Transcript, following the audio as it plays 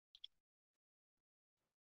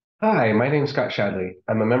Hi, my name is Scott Shadley.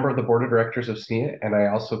 I'm a member of the Board of Directors of SNIA, and I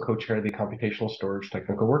also co-chair the Computational Storage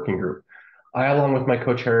Technical Working Group. I, along with my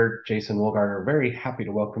co-chair, Jason Wolgard, are very happy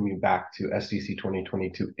to welcome you back to SDC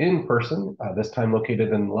 2022 in person, this time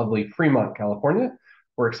located in lovely Fremont, California.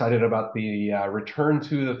 We're excited about the return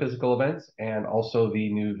to the physical events and also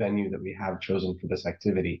the new venue that we have chosen for this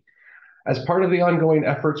activity. As part of the ongoing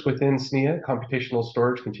efforts within SNIA, computational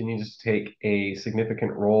storage continues to take a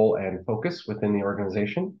significant role and focus within the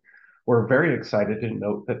organization. We're very excited to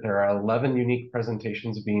note that there are 11 unique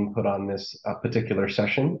presentations being put on this particular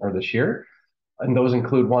session or this year. And those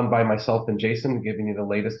include one by myself and Jason, giving you the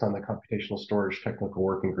latest on the Computational Storage Technical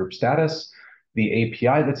Working Group status, the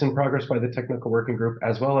API that's in progress by the Technical Working Group,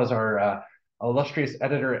 as well as our illustrious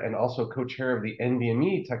editor and also co-chair of the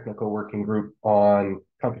NVMe Technical Working Group on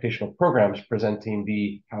computational programs, presenting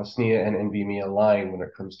how SNIA and NVMe align when it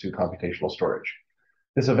comes to computational storage.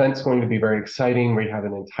 This event's going to be very exciting. We have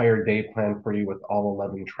an entire day planned for you with all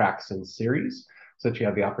 11 tracks and series, so that you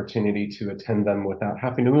have the opportunity to attend them without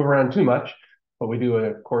having to move around too much. But we do,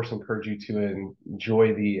 of course, encourage you to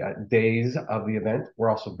enjoy the days of the event. We're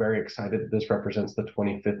also very excited that this represents the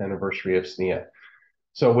 25th anniversary of SNIA.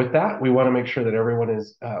 So with that, we want to make sure that everyone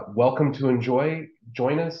is welcome to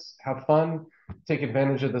join us, have fun, take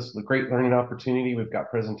advantage of this great learning opportunity. We've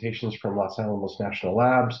got presentations from Los Alamos National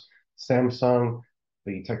Labs, Samsung,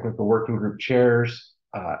 the Technical Working Group chairs,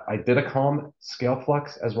 Iditacom,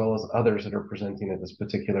 Scaleflux, as well as others that are presenting at this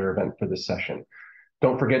particular event for this session.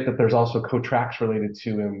 Don't forget that there's also co-tracks related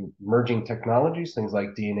to emerging technologies, things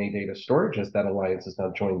like DNA data storage, as that alliance has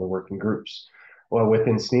now joined the working groups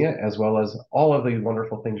within SNIA, as well as all of the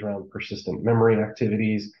wonderful things around persistent memory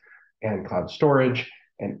activities and cloud storage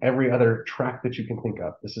and every other track that you can think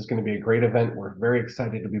of. This is going to be a great event. We're very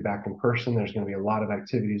excited to be back in person. There's going to be a lot of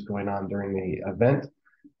activities going on during the event,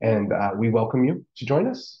 and we welcome you to join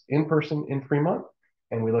us in person in Fremont.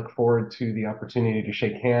 And we look forward to the opportunity to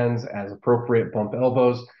shake hands as appropriate, bump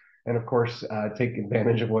elbows, and of course, take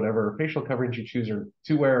advantage of whatever facial coverage you choose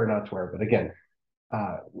to wear or not to wear. But again,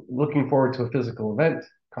 looking forward to a physical event,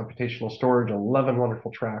 computational storage, 11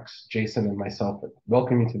 wonderful tracks. Jason and myself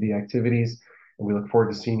welcome you to the activities, and we look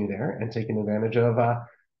forward to seeing you there and taking advantage of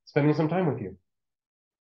spending some time with you.